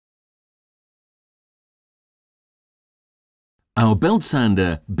Our belt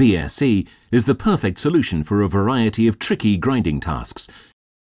sander BSE is the perfect solution for a variety of tricky grinding tasks.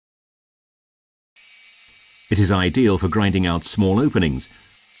 It is ideal for grinding out small openings,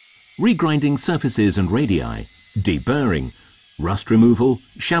 regrinding surfaces and radii, deburring, rust removal,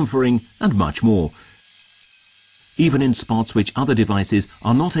 chamfering and much more, even in spots which other devices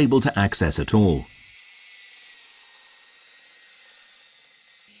are not able to access at all.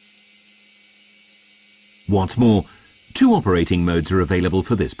 What's more, 2 operating modes are available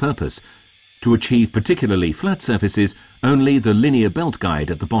for this purpose. To achieve particularly flat surfaces, only the linear belt guide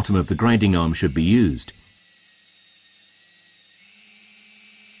at the bottom of the grinding arm should be used.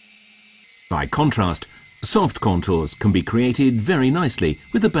 By contrast, soft contours can be created very nicely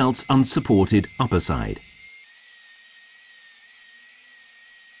with the belt's unsupported upper side.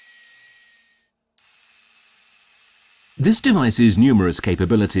 This device's numerous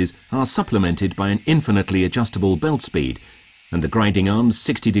capabilities are supplemented by an infinitely adjustable belt speed and the grinding arm's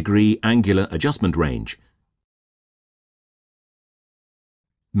 60-degree angular adjustment range.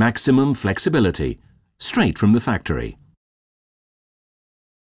 Maximum flexibility, straight from the factory.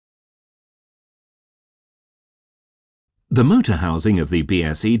 The motor housing of the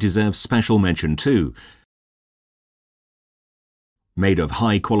BSE deserves special mention too. Made of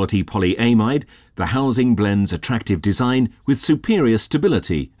high-quality polyamide, the housing blends attractive design with superior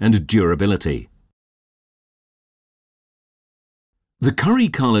stability and durability. The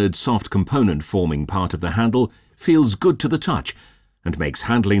curry-coloured soft component forming part of the handle feels good to the touch and makes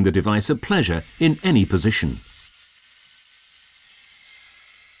handling the device a pleasure in any position.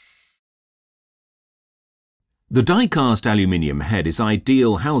 The die-cast aluminium head is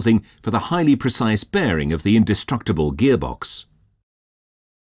ideal housing for the highly precise bearing of the indestructible gearbox.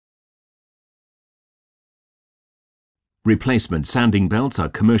 Replacement sanding belts are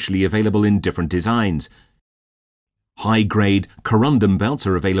commercially available in different designs. High-grade corundum belts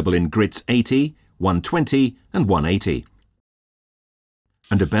are available in grits 80, 120 and 180.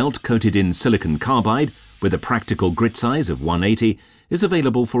 And a belt coated in silicon carbide with a practical grit size of 180 is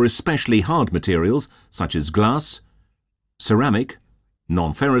available for especially hard materials such as glass, ceramic,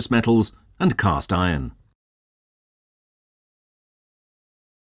 non-ferrous metals and cast iron.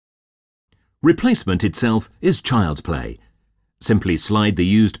 Replacement itself is child's play. Simply slide the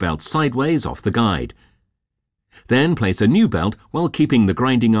used belt sideways off the guide. Then place a new belt while keeping the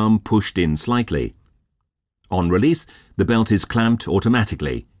grinding arm pushed in slightly. On release, the belt is clamped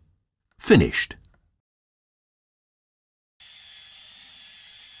automatically. Finished.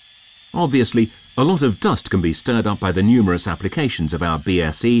 Obviously, a lot of dust can be stirred up by the numerous applications of our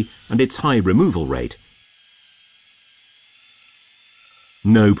BSE and its high removal rate.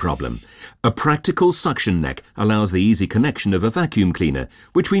 No problem. A practical suction neck allows the easy connection of a vacuum cleaner,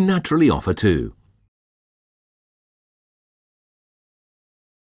 which we naturally offer too.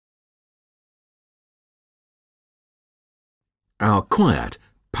 Our quiet,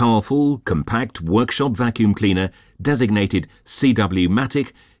 powerful, compact workshop vacuum cleaner, designated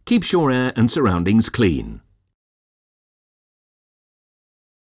CW-matic, keeps your air and surroundings clean.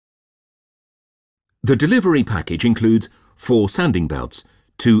 The delivery package includes 4 sanding belts,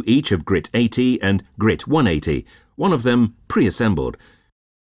 2 each of grit 80 and grit 180, one of them pre-assembled.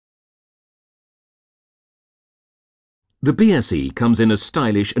 The BSE comes in a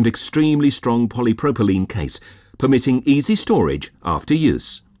stylish and extremely strong polypropylene case, permitting easy storage after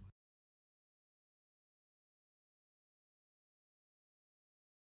use.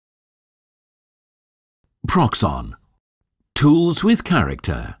 Proxxon. Tools with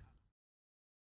character.